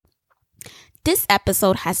This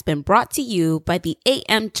episode has been brought to you by the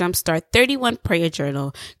AM Jumpstart 31 Prayer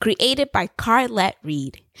Journal, created by Carlette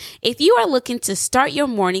Reed. If you are looking to start your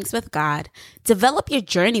mornings with God, develop your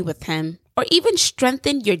journey with Him, or even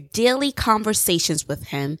strengthen your daily conversations with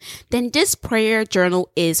Him, then this prayer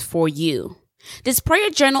journal is for you. This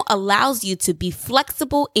prayer journal allows you to be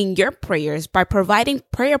flexible in your prayers by providing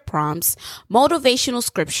prayer prompts, motivational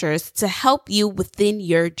scriptures to help you within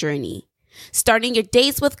your journey. Starting your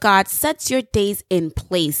days with God sets your days in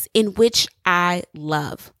place, in which I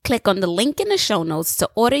love. Click on the link in the show notes to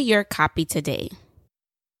order your copy today.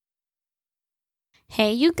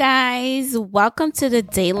 Hey, you guys, welcome to the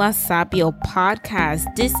De La Sabio podcast.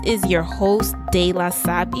 This is your host, De La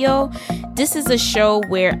Sabio. This is a show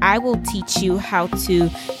where I will teach you how to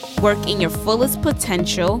work in your fullest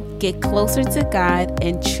potential, get closer to God,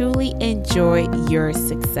 and truly enjoy your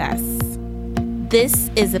success. This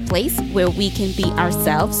is a place where we can be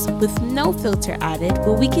ourselves with no filter added,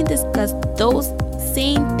 where we can discuss those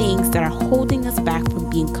same things that are holding us back from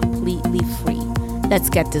being completely free. Let's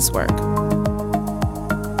get this work.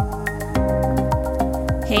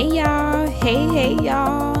 Hey y'all, hey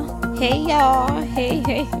y'all, hey y'all, hey.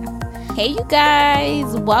 Hey you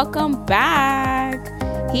guys, welcome back.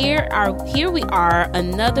 Here we are,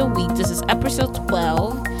 another week. This is episode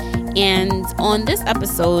 12. And on this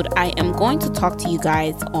episode, I am going to talk to you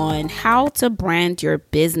guys on how to brand your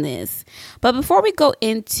business. But before we go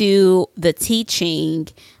into the teaching,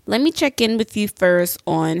 let me check in with you first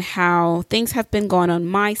on how things have been going on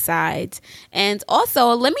my side. And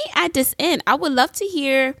also, let me add this in. I would love to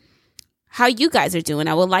hear how you guys are doing.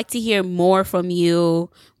 I would like to hear more from you.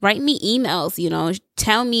 Write me emails,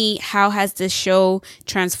 tell me, how has this show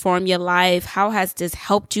transformed your life? How has this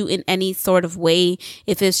helped you in any sort of way?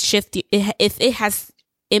 If it has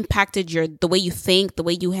impacted the way you think, the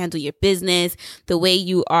way you handle your business, the way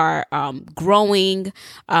you are growing.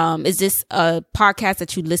 Is this a podcast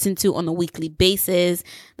that you listen to on a weekly basis?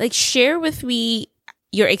 Share with me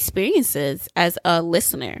your experiences as a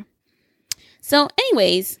listener. So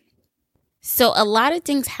anyways, a lot of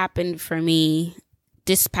things happened for me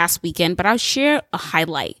this past weekend, but I'll share a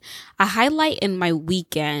highlight. A highlight in my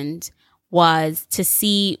weekend was to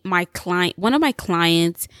see one of my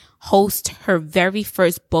clients host her very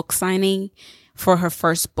first book signing for her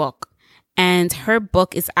first book. And her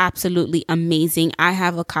book is absolutely amazing. I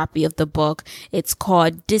have a copy of the book. It's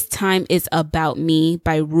called This Time Is About Me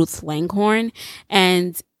by Ruth Langhorne.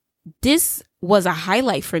 And this was a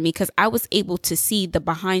highlight for me because I was able to see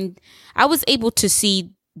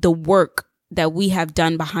the work that we have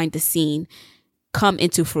done behind the scene come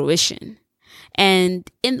into fruition. And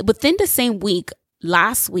within the same week,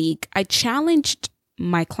 last week, I challenged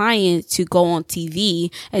my client to go on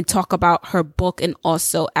TV and talk about her book and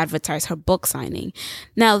also advertise her book signing.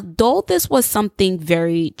 Now, though this was something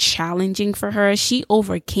very challenging for her, she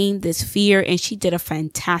overcame this fear and she did a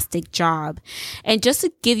fantastic job. And just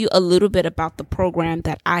to give you a little bit about the program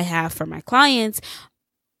that I have for my clients,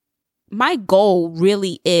 my goal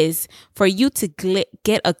really is for you to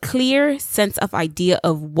get a clear sense of idea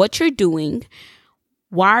of what you're doing,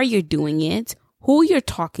 why you're doing it, who you're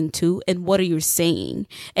talking to, and what are you saying.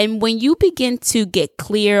 And when you begin to get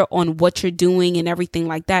clear on what you're doing and everything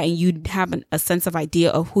like that, and you have a sense of idea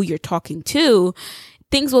of who you're talking to,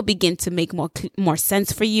 things will begin to make more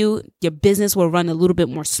sense for you. Your business will run a little bit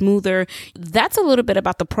more smoother. That's a little bit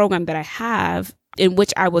about the program that I have, in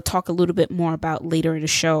which I will talk a little bit more about later in the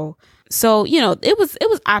show. So, it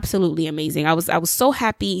was absolutely amazing. I was so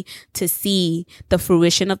happy to see the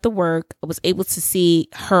fruition of the work. I was able to see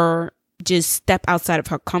her just step outside of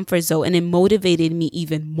her comfort zone, and it motivated me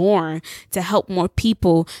even more to help more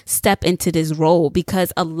people step into this role,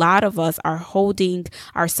 because a lot of us are holding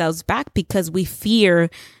ourselves back because we fear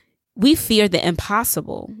the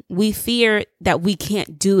impossible. We fear that we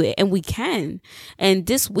can't do it, and we can. And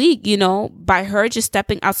this week, by her just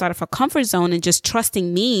stepping outside of her comfort zone and just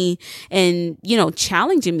trusting me and,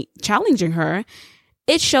 challenging her,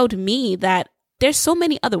 it showed me that there's so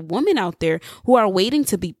many other women out there who are waiting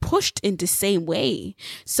to be pushed in the same way.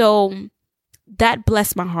 So that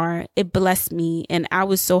blessed my heart. It blessed me. And I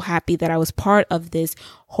was so happy that I was part of this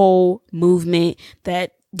whole movement,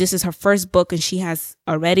 that this is her first book and she has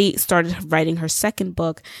already started writing her second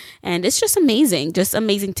book. And it's just amazing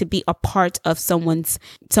to be a part of someone's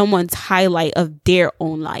highlight of their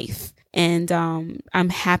own life. And I'm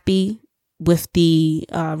happy with the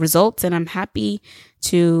results, and I'm happy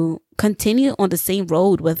to continue on the same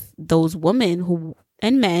road with those women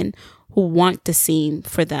and men who want the same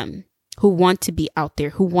for them. who want to be out there,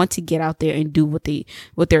 who want to get out there and do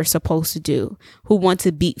what they're supposed to do, who want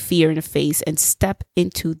to beat fear in the face and step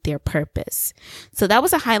into their purpose. So that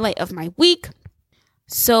was a highlight of my week.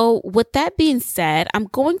 So with that being said, I'm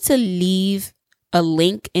going to leave a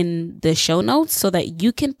link in the show notes so that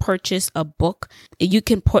you can purchase a book. You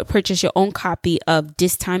can purchase your own copy of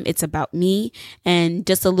This Time It's About Me. And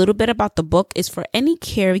just a little bit about the book is for any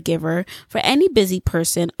caregiver, for any busy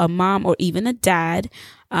person, a mom or even a dad.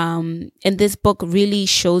 And this book really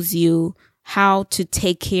shows you how to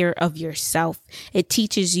take care of yourself. It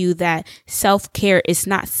teaches you that self-care is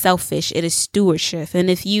not selfish, it is stewardship. And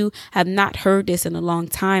if you have not heard this in a long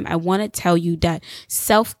time, I want to tell you that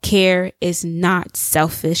self-care is not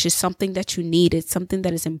selfish. It's something that you need. It's something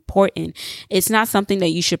that is important. It's not something that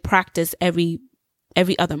you should practice every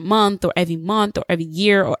other month or every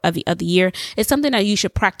year or every other year. It's something that you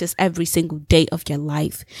should practice every single day of your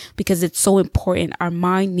life because it's so important. Our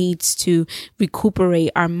mind needs to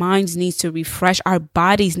recuperate. Our minds needs to refresh. Our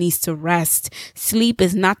bodies needs to rest. Sleep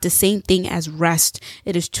is not the same thing as rest.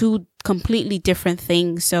 It is two completely different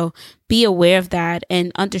things. So be aware of that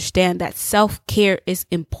and understand that self-care is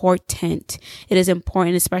important. It is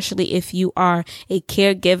important, especially if you are a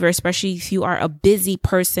caregiver, especially if you are a busy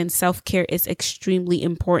person. Self-care is extremely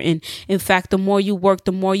important. In fact, the more you work,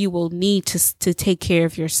 the more you will need to take care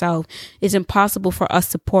of yourself. It's impossible for us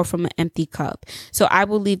to pour from an empty cup. So I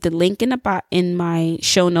will leave the link in my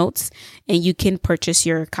show notes and you can purchase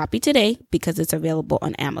your copy today because it's available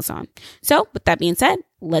on Amazon. So with that being said,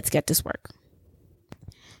 let's get this work.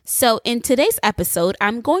 So in today's episode,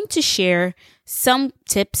 I'm going to share some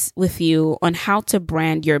tips with you on how to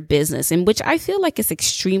brand your business, in which I feel like is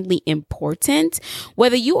extremely important.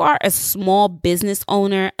 Whether you are a small business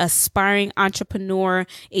owner, aspiring entrepreneur,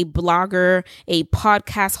 a blogger, a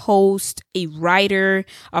podcast host, a writer,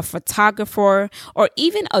 a photographer, or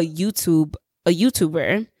even a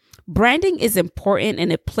YouTuber, branding is important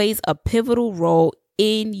and it plays a pivotal role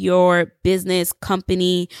in your business,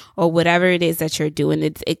 company, or whatever it is that you're doing.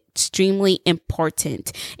 It's extremely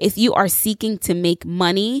important. If you are seeking to make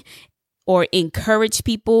money or encourage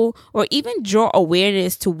people or even draw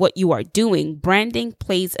awareness to what you are doing, branding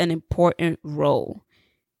plays an important role.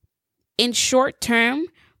 In short term,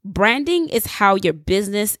 branding is how your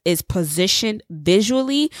business is positioned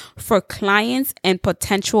visually for clients and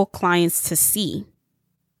potential clients to see.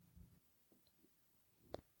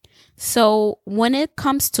 So when it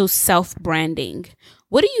comes to self-branding,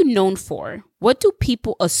 what are you known for? What do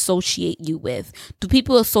people associate you with? Do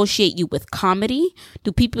people associate you with comedy?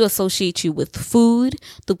 Do people associate you with food?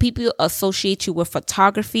 Do people associate you with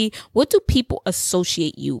photography? What do people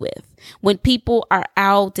associate you with? When people are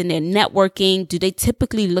out and they're networking, do they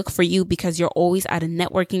typically look for you because you're always at a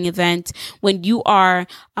networking event? When you are,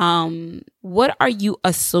 what are you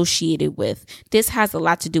associated with? This has a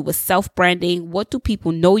lot to do with self-branding. What do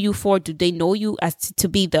people know you for? Do they know you as to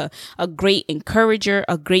be a great encourager,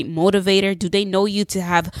 a great motivator? Do they know you to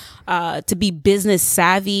have to be business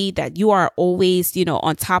savvy, that you are always,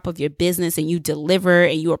 on top of your business and you deliver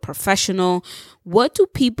and you are professional? What do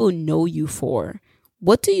people know you for?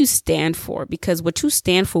 What do you stand for? Because what you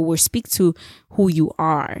stand for will speak to who you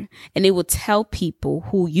are, and it will tell people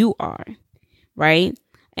who you are, right?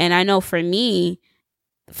 And I know for me,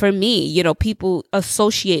 people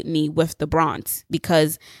associate me with the Bronx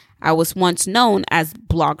because I was once known as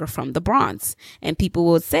blogger from the Bronx, and people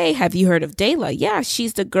would say, have you heard of Dayla? Yeah,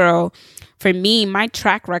 she's the girl. For me, my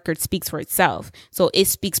track record speaks for itself. So it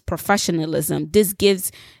speaks professionalism. This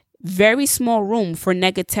gives very small room for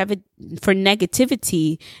negativity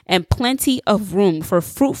and plenty of room for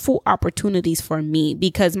fruitful opportunities for me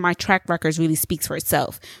because my track record really speaks for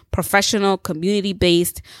itself. Professional,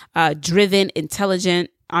 community-based, driven,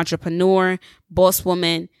 intelligent, entrepreneur, boss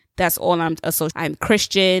woman. That's all I'm associated. I'm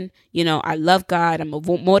Christian. I love God. I'm a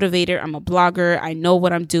motivator. I'm a blogger. I know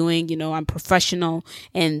what I'm doing. I'm professional,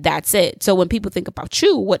 and that's it. So when people think about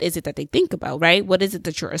you, what is it that they think about, right? What is it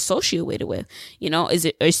that you're associated with?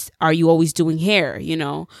 Are you always doing hair?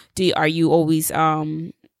 Are you always,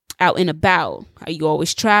 out and about? Are you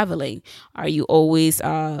always traveling? Are you always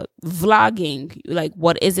vlogging? Like,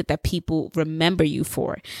 what is it that people remember you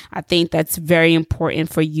for? I think that's very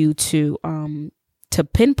important for you to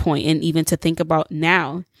pinpoint and even to think about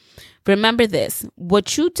now. Remember this: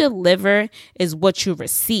 what you deliver is what you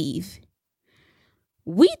receive.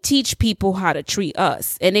 We teach people how to treat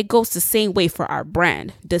us, and it goes the same way for our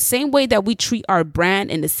brand. The same way that we treat our brand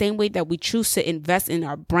and the same way that we choose to invest in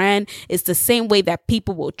our brand is the same way that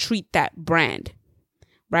people will treat that brand.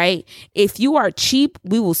 right? If you are cheap,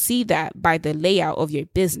 we will see that by the layout of your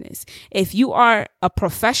business. If you are a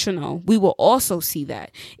professional, we will also see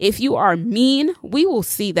that. If you are mean, we will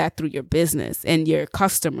see that through your business and your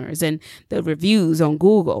customers and the reviews on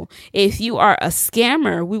Google. If you are a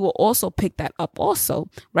scammer, we will also pick that up also,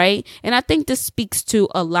 right? And I think this speaks to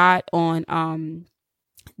a lot on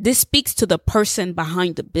this speaks to the person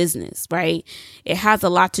behind the business, right? It has a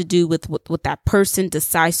lot to do with what that person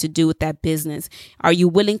decides to do with that business. Are you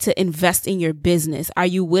willing to invest in your business? Are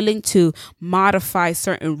you willing to modify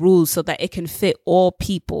certain rules so that it can fit all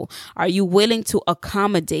people? Are you willing to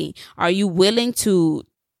accommodate? Are you willing to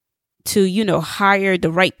hire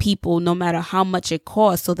the right people no matter how much it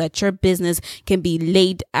costs so that your business can be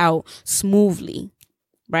laid out smoothly,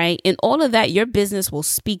 right? And all of that, your business will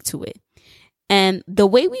speak to it. And the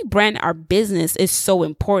way we brand our business is so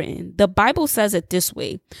important. The Bible says it this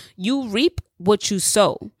way: you reap what you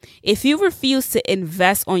sow. If you refuse to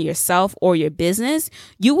invest on yourself or your business,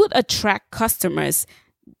 you would attract customers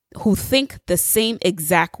who think the same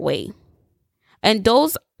exact way. And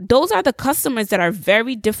those are the customers that are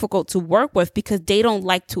very difficult to work with because they don't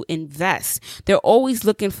like to invest. They're always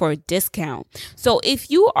looking for a discount. So if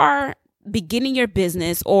you are beginning your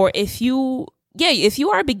business, or if you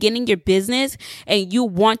are beginning your business and you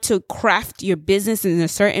want to craft your business in a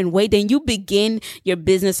certain way, then you begin your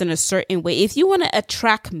business in a certain way. If you want to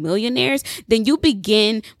attract millionaires, then you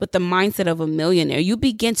begin with the mindset of a millionaire. You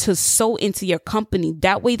begin to sow into your company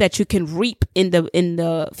that way that you can reap in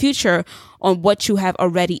the future on what you have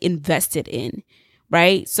already invested in,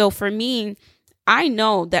 right? So for me, I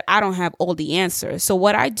know that I don't have all the answers. So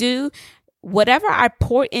what I do, whatever I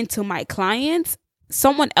pour into my clients,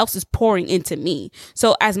 someone else is pouring into me.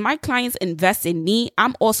 So as my clients invest in me,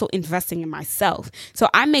 I'm also investing in myself. So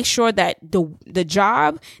I make sure that the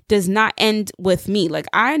job does not end with me. Like,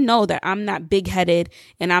 I know that I'm not big-headed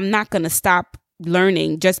and I'm not going to stop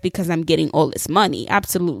learning just because I'm getting all this money.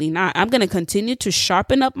 Absolutely not. I'm going to continue to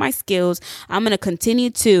sharpen up my skills. I'm going to continue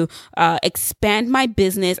to expand my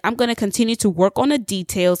business. I'm going to continue to work on the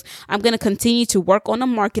details. I'm going to continue to work on a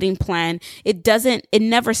marketing plan. It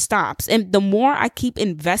never stops. And the more I keep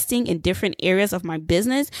investing in different areas of my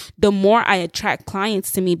business, the more I attract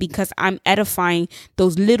clients to me because I'm edifying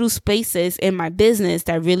those little spaces in my business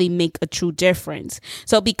that really make a true difference.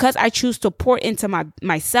 So because I choose to pour into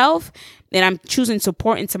myself, and I'm choosing to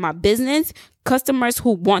pour into my business, customers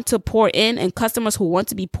who want to pour in and customers who want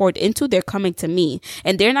to be poured into, they're coming to me.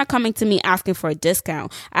 And they're not coming to me asking for a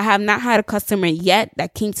discount. I have not had a customer yet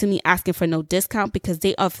that came to me asking for no discount because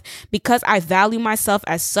I value myself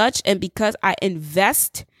as such, and because I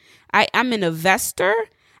invest, I am an investor,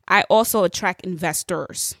 I also attract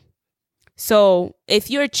investors. So if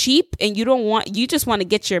you're cheap and you just want to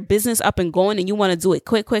get your business up and going and you want to do it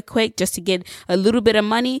quick, just to get a little bit of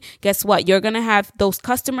money, guess what? You're going to have those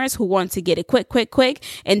customers who want to get it quick,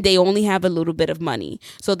 and they only have a little bit of money.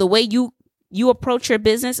 So the way you approach your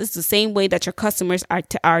business is the same way that your customers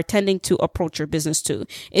are tending to approach your business too.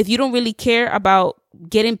 If you don't really care about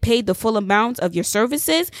getting paid the full amount of your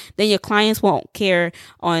services, then your clients won't care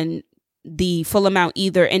on the full amount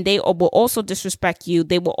either, and they will also disrespect you.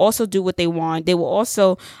 They will also do what they want. They will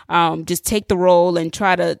also just take the role and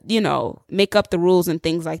try to make up the rules and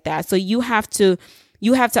things like that. So you have to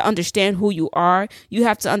understand who you are. You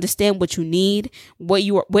have to understand what you need, where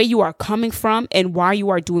you are coming from, and why you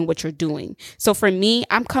are doing what you're doing. So for me,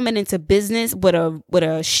 I'm coming into business with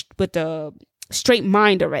a straight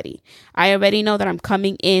mind already. I already know that I'm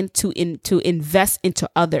coming in to invest into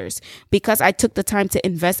others because I took the time to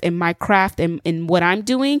invest in my craft and in what I'm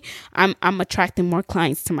doing. I'm attracting more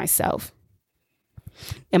clients to myself.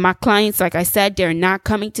 And my clients, like I said, they're not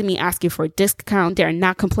coming to me asking for a discount. They're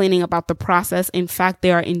not complaining about the process. In fact,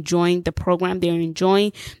 they are enjoying the program. They're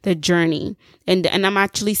enjoying the journey. And I'm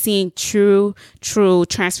actually seeing true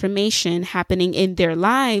transformation happening in their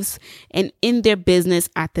lives and in their business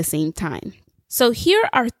at the same time. So here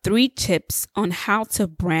are 3 tips on how to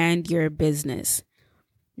brand your business.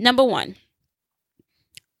 Number 1,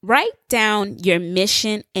 write down your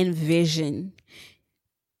mission and vision.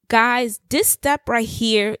 Guys, this step right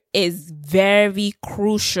here is very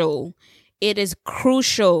crucial. It is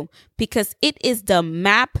crucial because it is the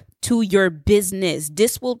map to your business.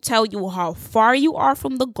 This will tell you how far you are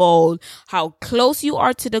from the goal, how close you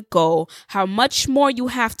are to the goal, how much more you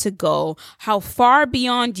have to go, how far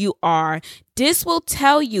beyond you are. This will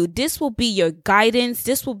tell you, this will be your guidance.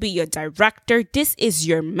 This will be your director. This is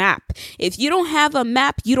your map. If you don't have a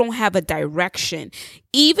map, you don't have a direction.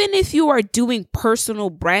 Even if you are doing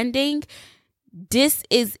personal branding, this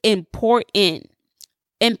is important.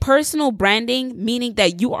 In personal branding, meaning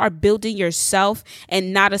that you are building yourself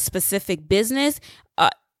and not a specific business,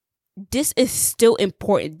 this is still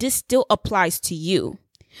important. This still applies to you.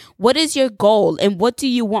 What is your goal, and what do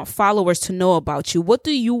you want followers to know about you? What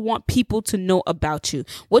do you want people to know about you?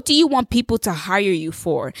 What do you want people to hire you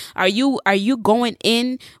for? Are you going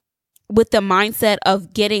in with the mindset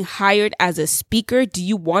of getting hired as a speaker? Do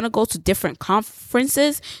you want to go to different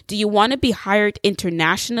conferences? Do you want to be hired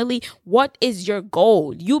internationally? What is your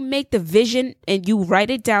goal? You make the vision and you write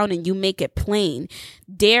it down and you make it plain.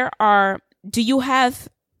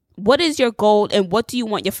 What is your goal, and what do you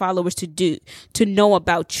want your followers to know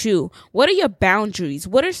about you? What are your boundaries?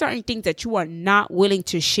 What are certain things that you are not willing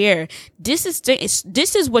to share? This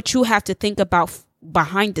is what you have to think about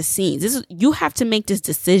behind the scenes. You have to make these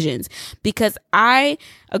decisions, because I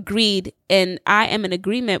agreed, and I am in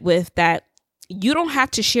agreement with that. You don't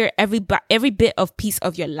have to share every bit of piece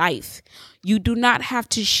of your life. You do not have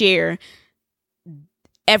to share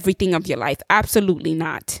everything of your life. Absolutely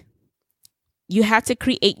not. You have to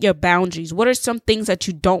create your boundaries. What are some things that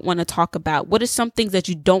you don't want to talk about? What are some things that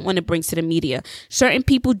you don't want to bring to the media? Certain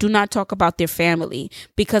people do not talk about their family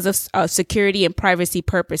because of security and privacy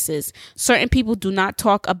purposes. Certain people do not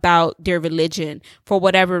talk about their religion for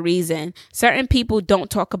whatever reason. Certain people don't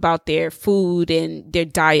talk about their food and their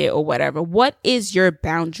diet or whatever. What is your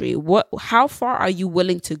boundary? How far are you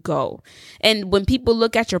willing to go? And when people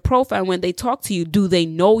look at your profile, when they talk to you, do they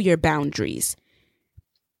know your boundaries?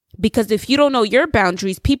 Because if you don't know your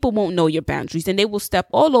boundaries, people won't know your boundaries, and they will step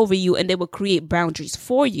all over you, and they will create boundaries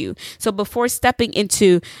for you. So before stepping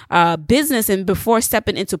into business and before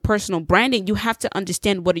stepping into personal branding, you have to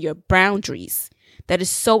understand what are your boundaries. That is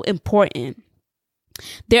so important.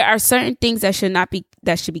 There are certain things that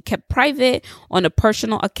should be kept private on a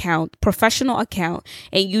professional account,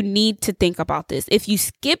 and you need to think about this. If you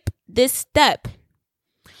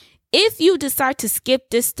decide to skip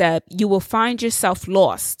this step, you will find yourself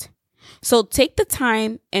lost. So take the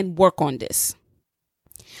time and work on this.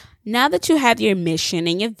 Now that you have your mission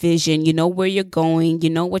and your vision, you know where you're going, you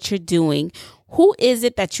know what you're doing, who is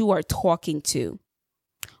it that you are talking to?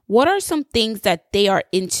 What are some things that they are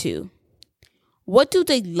into? What do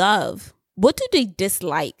they love? What do they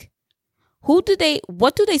dislike? What do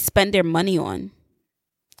they spend their money on?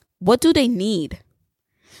 What do they need?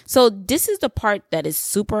 So this is the part that is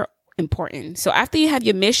super important. So after you have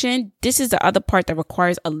your mission, this is the other part that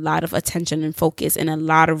requires a lot of attention and focus and a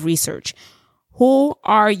lot of research. Who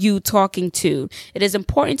are you talking to? It is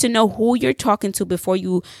important to know who you're talking to before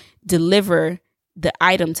you deliver the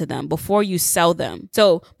item to them, before you sell them.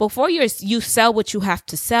 So before you sell what you have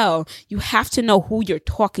to sell, you have to know who you're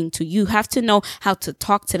talking to. You have to know how to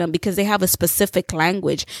talk to them, because they have a specific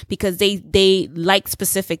language, because they like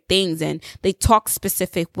specific things and they talk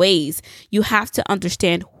specific ways. You have to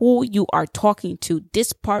understand who you are talking to.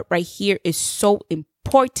 This part right here is so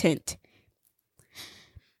important.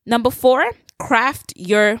 Number 4, craft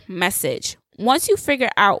your message. Once you figure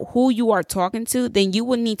out who you are talking to, then you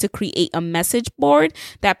will need to create a message board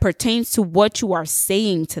that pertains to what you are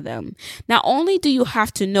saying to them. Not only do you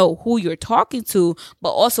have to know who you're talking to,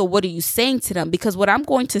 but also what are you saying to them? Because what I'm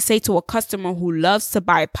going to say to a customer who loves to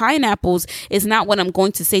buy pineapples is not what I'm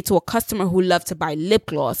going to say to a customer who loves to buy lip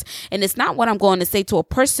gloss. And it's not what I'm going to say to a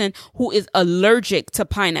person who is allergic to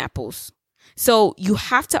pineapples. So you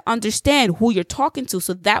have to understand who you're talking to,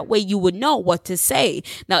 so that way you would know what to say.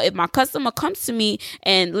 Now, if my customer comes to me,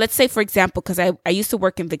 and let's say, for example, because I used to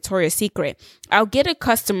work in Victoria's Secret, I'll get a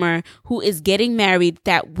customer who is getting married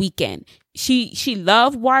that weekend. She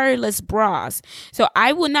loved wireless bras. So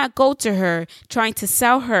I will not go to her trying to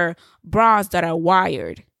sell her bras that are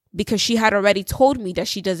wired, because she had already told me that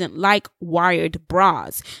she doesn't like wired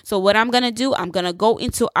bras. So what I'm going to do, I'm going to go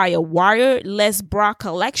into our wireless bra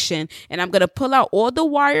collection, and I'm going to pull out all the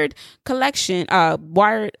wired collection,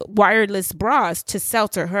 wireless bras to sell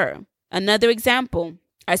to her. Another example.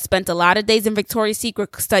 I spent a lot of days in Victoria's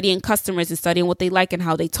Secret studying customers and studying what they like and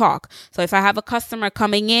how they talk. So if I have a customer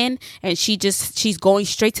coming in and she's going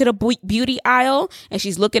straight to the beauty aisle and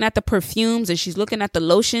she's looking at the perfumes and she's looking at the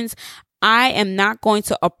lotions, I am not going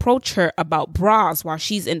to approach her about bras while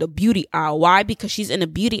she's in the beauty aisle. Why? Because she's in the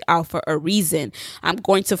beauty aisle for a reason. I'm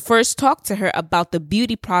going to first talk to her about the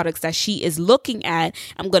beauty products that she is looking at.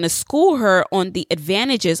 I'm going to school her on the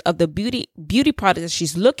advantages of the beauty products that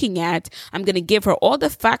she's looking at. I'm going to give her all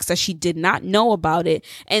the facts that she did not know about it.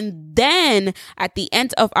 And then at the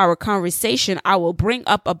end of our conversation, I will bring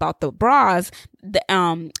up about the bras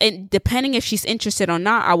and depending if she's interested or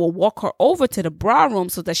not, I will walk her over to the bra room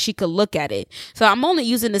so that she could look at it. So I'm only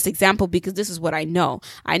using this example because this is what I know.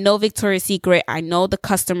 I know Victoria's Secret. I know the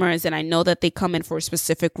customers, and I know that they come in for a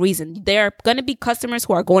specific reason. There are going to be customers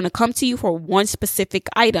who are going to come to you for one specific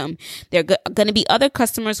item. There are going to be other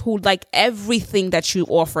customers who like everything that you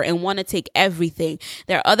offer and want to take everything.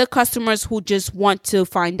 There are other customers who just want to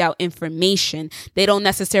find out information. They don't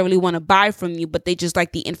necessarily want to buy from you, but they just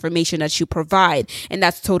like the information that you provide. And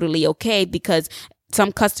that's totally okay, because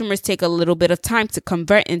some customers take a little bit of time to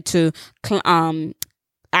convert into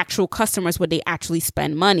actual customers where they actually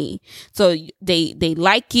spend money. So they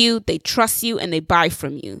like you, they trust you, and they buy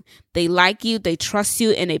from you. They like you, they trust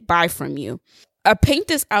you, and they buy from you. I paint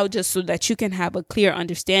this out just so that you can have a clear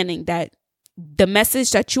understanding that the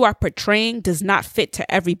message that you are portraying does not fit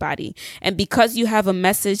to everybody. And because you have a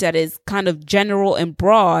message that is kind of general and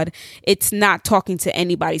broad, it's not talking to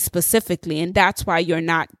anybody specifically. And that's why you're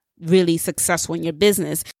not really successful in your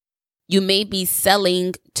business. You may be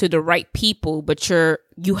selling to the right people, but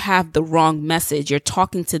you have the wrong message. You're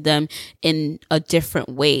talking to them in a different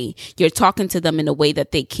way. You're talking to them in a way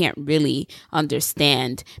that they can't really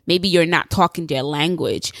understand. Maybe you're not talking their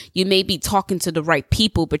language. You may be talking to the right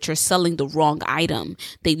people, but you're selling the wrong item.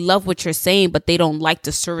 They love what you're saying, but they don't like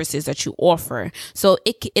the services that you offer. So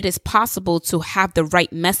it is possible to have the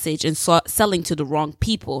right message and selling to the wrong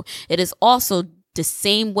people. It is also the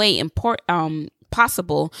same way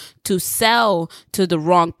possible to sell to the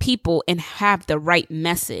wrong people and have the right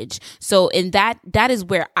message. So in that is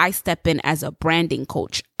where I step in as a branding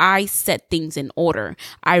coach. I set things in order.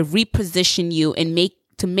 I reposition you and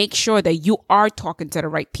make sure that you are talking to the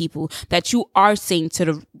right people, that you are saying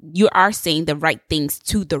the right things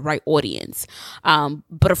to the right audience.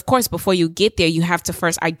 But of course, before you get there, you have to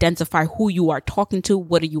first identify who you are talking to,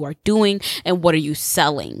 what you are doing, and what are you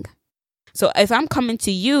selling. So if I'm coming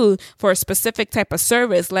to you for a specific type of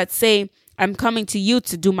service, let's say I'm coming to you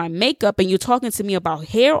to do my makeup and you're talking to me about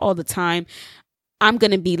hair all the time, I'm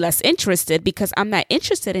going to be less interested because I'm not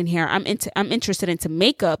interested in hair. I'm interested into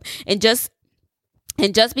makeup. And just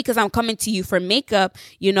because I'm coming to you for makeup,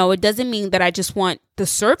 it doesn't mean that I just want the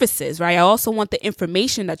services, right? I also want the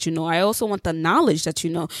information that you know. I also want the knowledge that you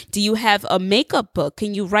know. Do you have a makeup book?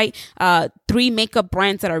 Can you write 3 makeup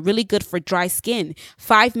brands that are really good for dry skin?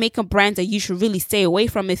 5 makeup brands that you should really stay away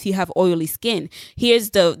from if you have oily skin. Here's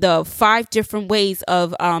the 5 different ways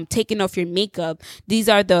of taking off your makeup. These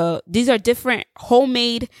are different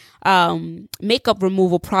homemade makeup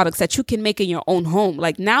removal products that you can make in your own home.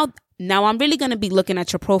 Like now I'm really going to be looking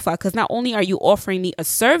at your profile, because not only are you offering me a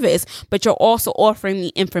service, but you're also offering me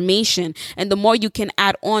information. And the more you can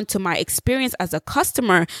add on to my experience as a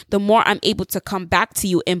customer, the more I'm able to come back to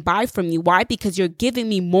you and buy from you. Why? Because you're giving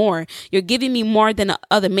me more. You're giving me more than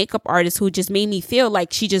other makeup artist who just made me feel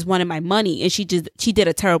like she just wanted my money and she did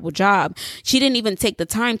a terrible job. She didn't even take the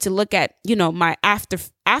time to look at, my after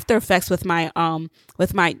effects with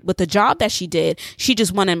the job that she did. She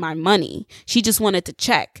just wanted my money. She just wanted to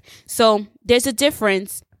check. So there's a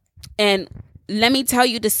difference. And let me tell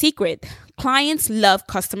you the secret. Clients love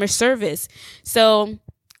customer service. So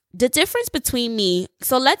the difference between me,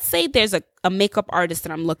 so let's say there's a makeup artist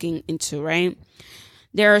that I'm looking into, right?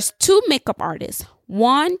 There's 2 makeup artists.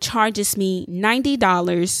 One charges me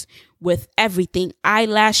 $90 with everything,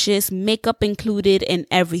 eyelashes, makeup included, and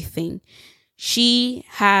everything. She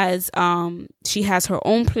has her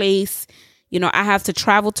own place. I have to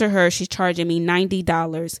travel to her. She's charging me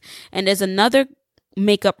 $90. And there's another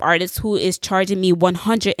makeup artist who is charging me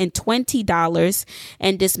 $120.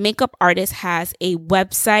 And this makeup artist has a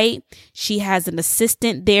website. She has an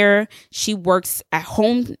assistant there. She works at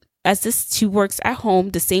home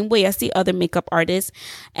the same way as the other makeup artist.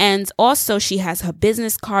 And also she has her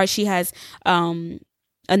business card. She has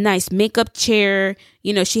a nice makeup chair.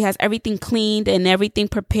 She has everything cleaned and everything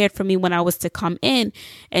prepared for me when I was to come in.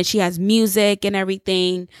 And she has music and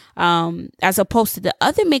everything. As opposed to the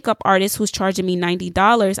other makeup artist who's charging me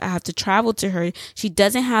 $90, I have to travel to her. She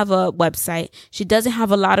doesn't have a website. She doesn't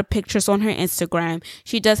have a lot of pictures on her Instagram.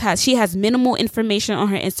 She has minimal information on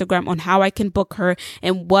her Instagram on how I can book her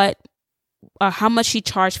and how much she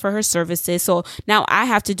charged for her services. So now I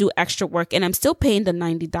have to do extra work, and I'm still paying the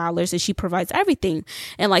 $90, and she provides everything.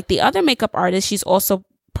 And like the other makeup artist, she's also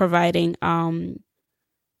providing,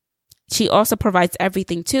 she also provides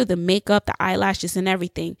everything too, the makeup, the eyelashes, and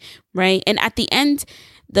everything, right? And at the end,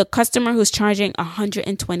 the customer who's charging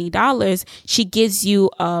 $120, she gives you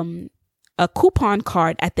a coupon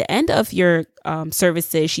card at the end of your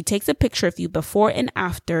services. She takes a picture of you before and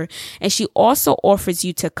after, and she also offers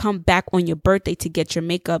you to come back on your birthday to get your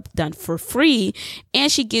makeup done for free.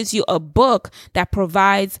 And she gives you a book that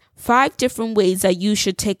provides 5 different ways that you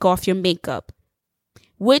should take off your makeup.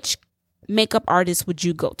 Which makeup artist would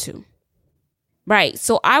you go to? Right.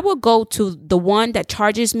 So I will go to the one that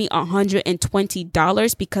charges me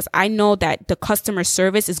 $120 because I know that the customer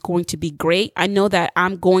service is going to be great. I know that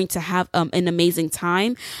I'm going to have an amazing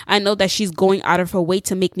time. I know that she's going out of her way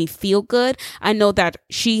to make me feel good. I know that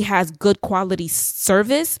she has good quality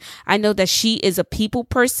service. I know that she is a people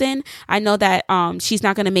person. I know that she's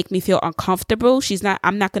not going to make me feel uncomfortable.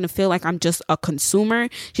 I'm not going to feel like I'm just a consumer.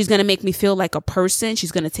 She's going to make me feel like a person.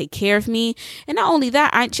 She's going to take care of me. And not only that,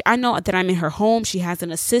 I know that I'm in her home. She has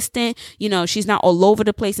an assistant. She's not all over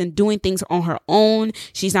the place and doing things on her own.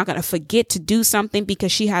 She's not going to forget to do something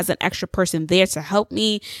because she has an extra person there to help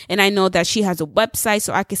me. And I know that she has a website,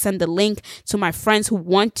 so I can send the link to my friends who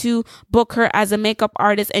want to book her as a makeup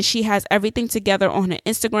artist. And she has everything together on her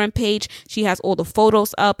Instagram page. She has all the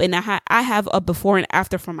photos up, and I have a before and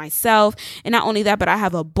after for myself. And not only that, but I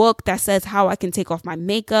have a book that says how I can take off my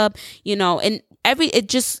makeup, and it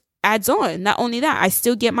just adds on. Not only that, I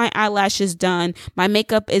still get my eyelashes done. My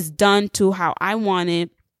makeup is done to how I want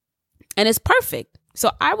it, and it's perfect.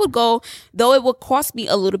 So I would go, though it would cost me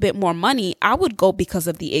a little bit more money, I would go because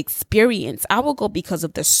of the experience. I will go because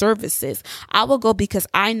of the services. I will go because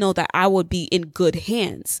I know that I would be in good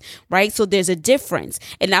hands, right? So there's a difference.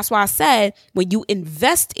 And that's why I said, when you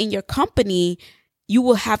invest in your company, you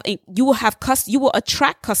will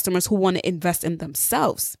attract customers who want to invest in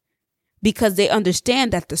themselves, because they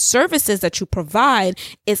understand that the services that you provide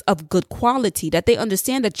is of good quality, that they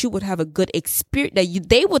understand that you would have a good experience,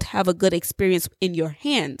 they would have a good experience in your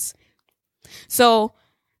hands. So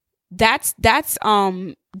that's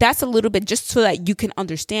a little bit just so that you can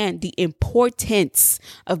understand the importance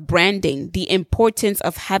of branding, the importance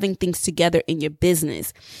of having things together in your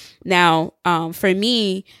business. Now, for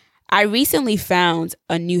me, I recently found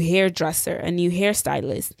a new hairdresser, a new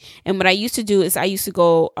hairstylist. And what I used to do is I used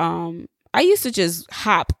to just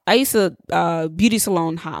hop. I used to beauty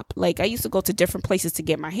salon hop. Like, I used to go to different places to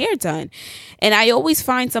get my hair done. And I always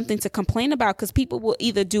find something to complain about because people will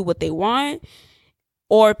either do what they want,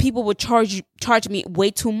 or people would charge me way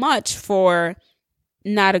too much for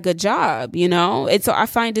not a good job, And so I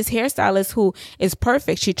find this hairstylist who is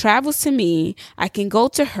perfect. She travels to me. I can go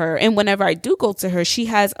to her. And whenever I do go to her, she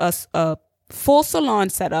has a full salon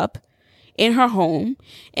set up in her home,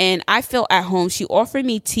 and I feel at home. She offered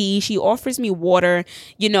me tea. She offers me water.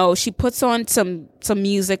 She puts on some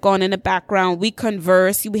music on in the background. We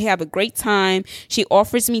converse. We have a great time. She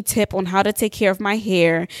offers me tip on how to take care of my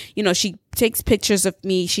hair. She takes pictures of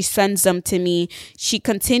me. She sends them to me. She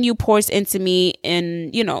pours into me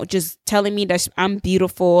and, just telling me that I'm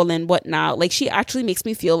beautiful and whatnot. Like, she actually makes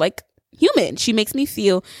me feel like human. She makes me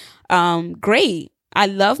feel great. I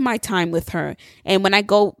love my time with her. And when I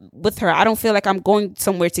go with her, I don't feel like I'm going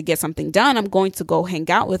somewhere to get something done. I'm going to go hang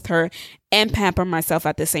out with her and pamper myself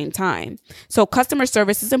at the same time. So customer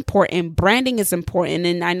service is important. Branding is important.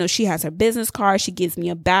 And I know she has her business card. She gives me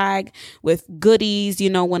a bag with goodies,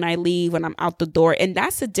 when I leave, when I'm out the door. And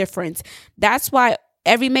that's the difference. That's why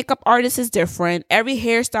every makeup artist is different. Every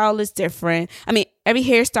hairstyle is different. Every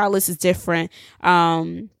hairstylist is different.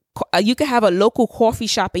 You could have a local coffee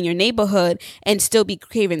shop in your neighborhood and still be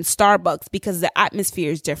craving Starbucks because the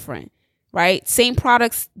atmosphere is different, right? Same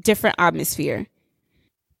products, different atmosphere.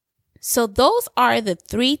 So those are the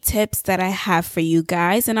 3 tips that I have for you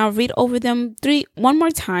guys, and I'll read over them one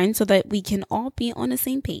more time so that we can all be on the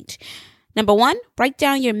same page. Number 1, write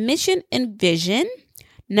down your mission and vision.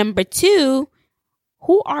 Number 2,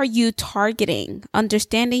 who are you targeting?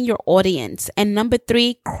 Understanding your audience. And number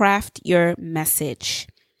 3, craft your message.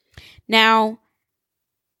 Now,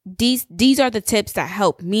 these are the tips that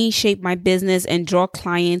help me shape my business and draw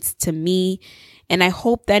clients to me. And I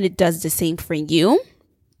hope that it does the same for you.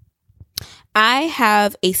 I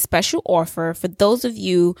have a special offer for those of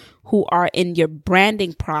you who are in your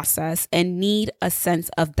branding process and need a sense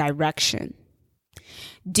of direction.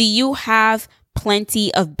 Do you have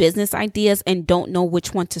plenty of business ideas and don't know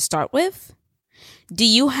which one to start with? Do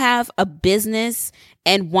you have a business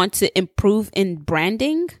and want to improve in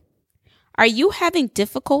branding? Are you having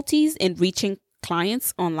difficulties in reaching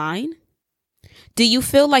clients online? Do you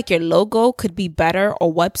feel like your logo could be better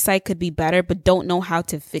or website could be better, but don't know how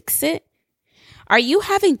to fix it? Are you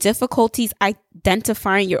having difficulties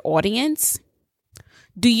identifying your audience?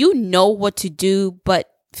 Do you know what to do, but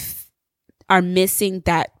are missing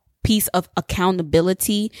that piece of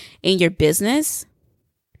accountability in your business?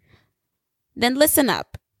 Then listen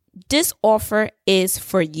up. this offer is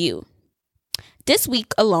for you. This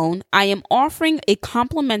week alone, I am offering a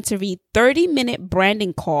complimentary 30-minute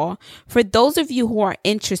branding call for those of you who are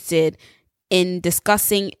interested in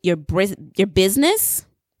discussing your business,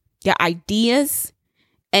 your ideas,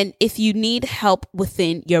 and if you need help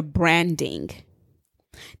within your branding.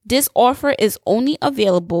 This offer is only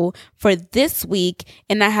available for this week,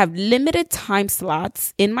 and I have limited time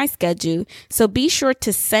slots in my schedule, so be sure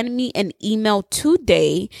to send me an email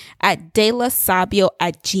today at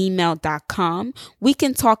delasabio@gmail.com. We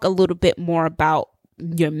can talk a little bit more about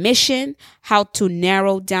your mission, how to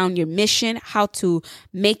narrow down your mission, how to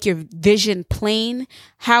make your vision plain,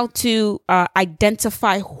 how to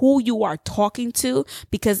identify who you are talking to,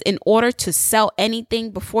 because in order to sell anything,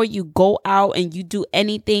 before you go out and you do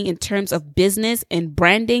anything in terms of business and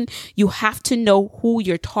branding, you have to know who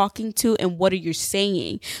you're talking to and what are you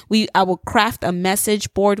saying. I will craft a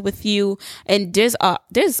message board with you, and there's a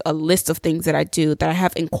list of things that I do that I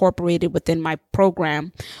have incorporated within my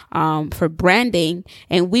program for branding.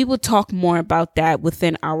 And we will talk more about that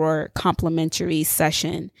within our complimentary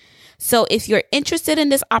session. So if you're interested in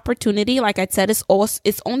this opportunity, like I said, it's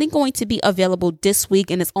only going to be available this week,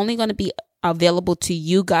 and it's only going to be available to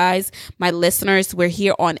you guys, my listeners. We're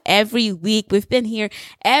here on every week. We've been here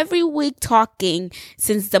every week talking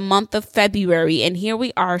since the month of February, and here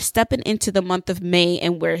we are stepping into the month of May,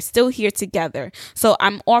 and we're still here together. So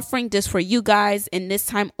I'm offering this for you guys, and this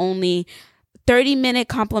time only 30-minute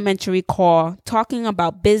complimentary call talking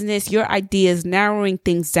about business, your ideas, narrowing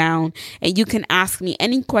things down, and you can ask me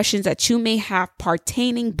any questions that you may have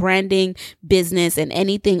pertaining branding, business, and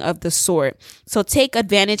anything of the sort. So take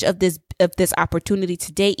advantage of this opportunity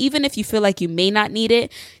today, even if you feel like you may not need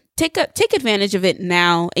it. Take advantage of it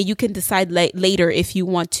now, and you can decide later if you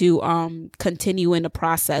want to continue in the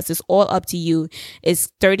process. It's all up to you.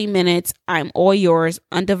 It's 30 minutes. I'm all yours,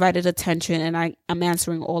 undivided attention, and I'm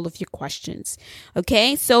answering all of your questions.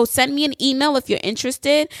 Okay, so send me an email if you're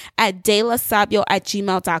interested at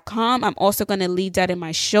delasabio@gmail.com. I'm also going to leave that in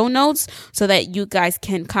my show notes so that you guys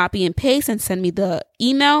can copy and paste and send me the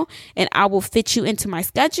email, and I will fit you into my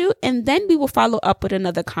schedule, and then we will follow up with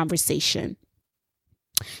another conversation.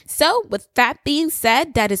 So with that being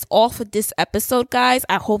said, that is all for this episode, guys.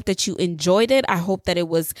 I hope that you enjoyed it. I hope that it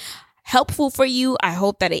was helpful for you. I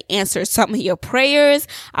hope that it answers some of your prayers.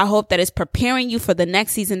 I hope that it's preparing you for the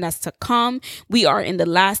next season that's to come. We are in the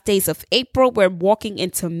last days of April. We're walking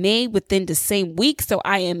into May within the same week. So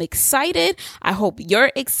I am excited. I hope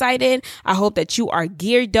you're excited. I hope that you are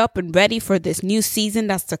geared up and ready for this new season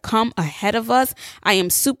that's to come ahead of us. I am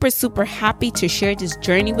super, super happy to share this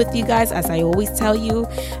journey with you guys. As I always tell you,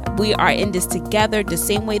 we are in this together. The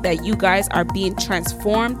same way that you guys are being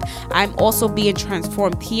transformed, I'm also being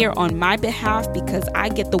transformed here on my behalf, because I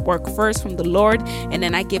get the work first from the Lord, and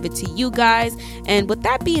then I give it to you guys. And with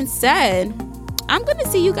that being said, I'm going to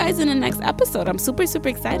see you guys in the next episode. I'm super, super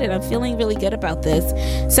excited. I'm feeling really good about this.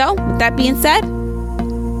 So with that being said,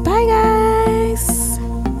 bye guys.